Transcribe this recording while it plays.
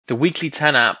The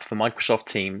Weekly10 app for Microsoft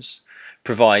Teams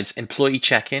provides employee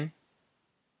check-in,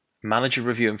 manager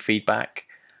review and feedback,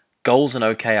 goals and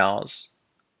OKRs,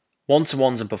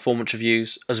 one-to-ones and performance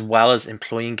reviews, as well as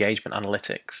employee engagement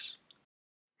analytics.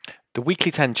 The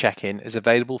Weekly10 check-in is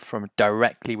available from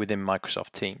directly within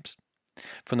Microsoft Teams.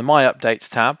 From the My Updates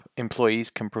tab, employees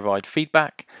can provide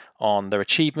feedback on their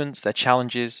achievements, their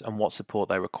challenges, and what support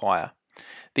they require.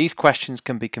 These questions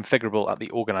can be configurable at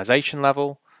the organization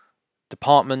level,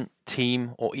 department,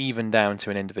 team, or even down to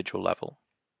an individual level.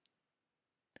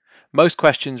 Most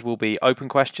questions will be open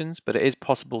questions, but it is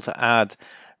possible to add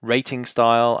rating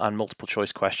style and multiple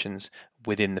choice questions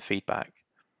within the feedback.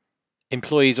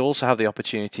 Employees also have the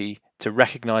opportunity to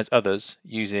recognize others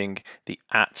using the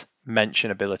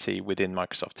 @mention ability within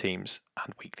Microsoft Teams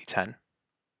and Weekly10.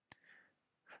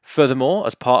 Furthermore,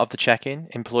 as part of the check-in,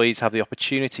 employees have the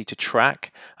opportunity to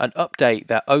track and update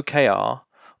their OKR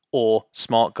or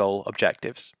SMART goal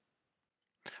objectives.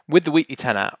 With the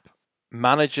Weekly10 app,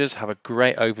 managers have a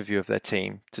great overview of their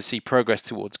team to see progress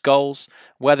towards goals,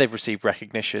 where they've received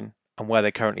recognition, and where they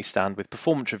currently stand with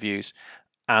performance reviews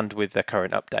and with their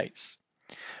current updates.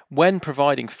 When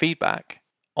providing feedback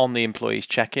on the employees'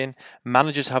 check-in,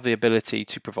 managers have the ability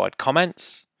to provide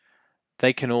comments.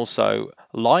 They can also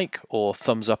like or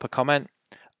thumbs up a comment,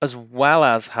 as well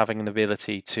as having the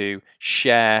ability to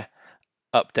share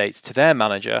updates to their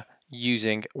manager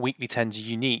using Weekly10's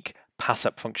unique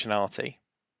pass-up functionality.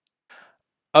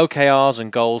 OKRs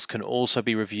and goals can also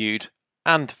be reviewed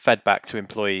and fed back to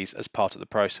employees as part of the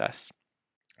process.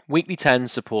 Weekly10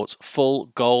 supports full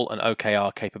goal and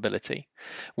OKR capability.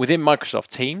 Within Microsoft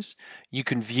Teams, you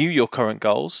can view your current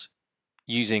goals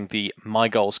using the My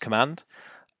Goals command,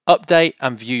 update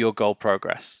and view your goal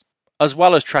progress, as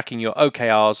well as tracking your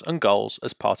OKRs and goals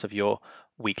as part of your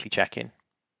weekly check-in.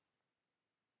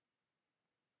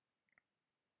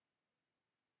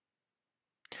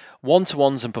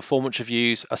 One-to-ones and performance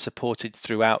reviews are supported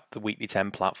throughout the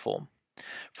Weekly10 platform.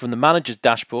 From the manager's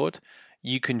dashboard,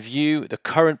 you can view the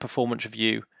current performance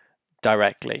review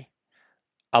directly,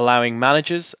 allowing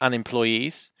managers and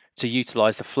employees to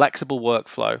utilize the flexible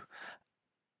workflow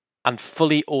and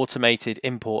fully automated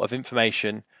import of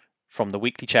information from the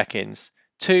weekly check-ins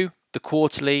to the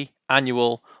quarterly,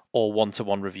 annual, or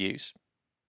one-to-one reviews.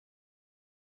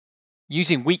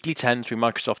 Using Weekly10 through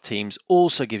Microsoft Teams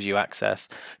also gives you access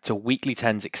to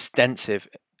Weekly10's extensive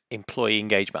employee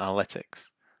engagement analytics.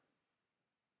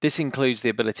 This includes the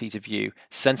ability to view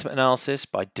sentiment analysis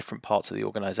by different parts of the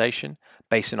organization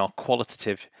based on our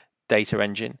qualitative data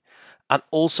engine, and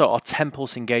also our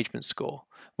 10-pulse engagement score,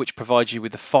 which provides you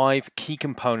with the 5 key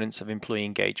components of employee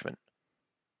engagement.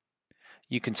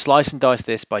 You can slice and dice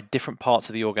this by different parts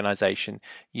of the organization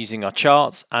using our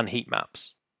charts and heat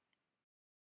maps.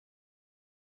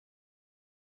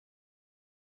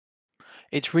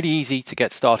 It's really easy to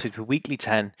get started with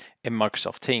Weekly10 in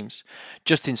Microsoft Teams.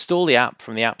 Just install the app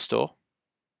from the App Store.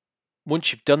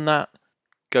 Once you've done that,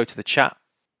 go to the chat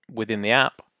within the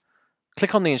app,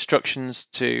 click on the instructions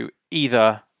to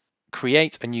either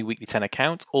create a new Weekly10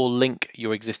 account or link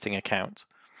your existing account.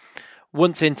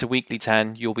 Once into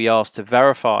Weekly10, you'll be asked to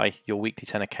verify your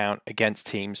Weekly10 account against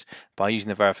Teams by using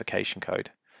the verification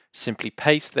code. Simply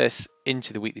paste this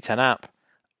into the Weekly10 app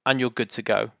and you're good to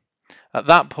go. At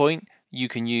that point, you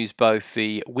can use both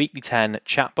the Weekly10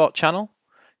 chatbot channel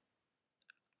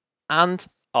and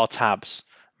our tabs,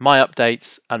 My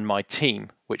Updates and My Team,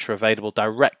 which are available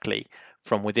directly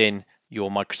from within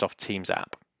your Microsoft Teams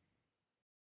app.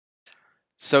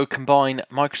 So combine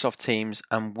Microsoft Teams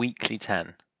and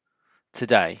Weekly10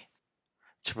 today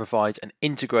to provide an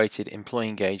integrated employee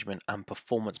engagement and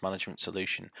performance management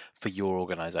solution for your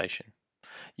organization.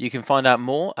 You can find out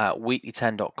more at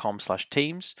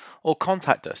weekly10.com/teams or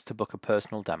contact us to book a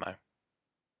personal demo.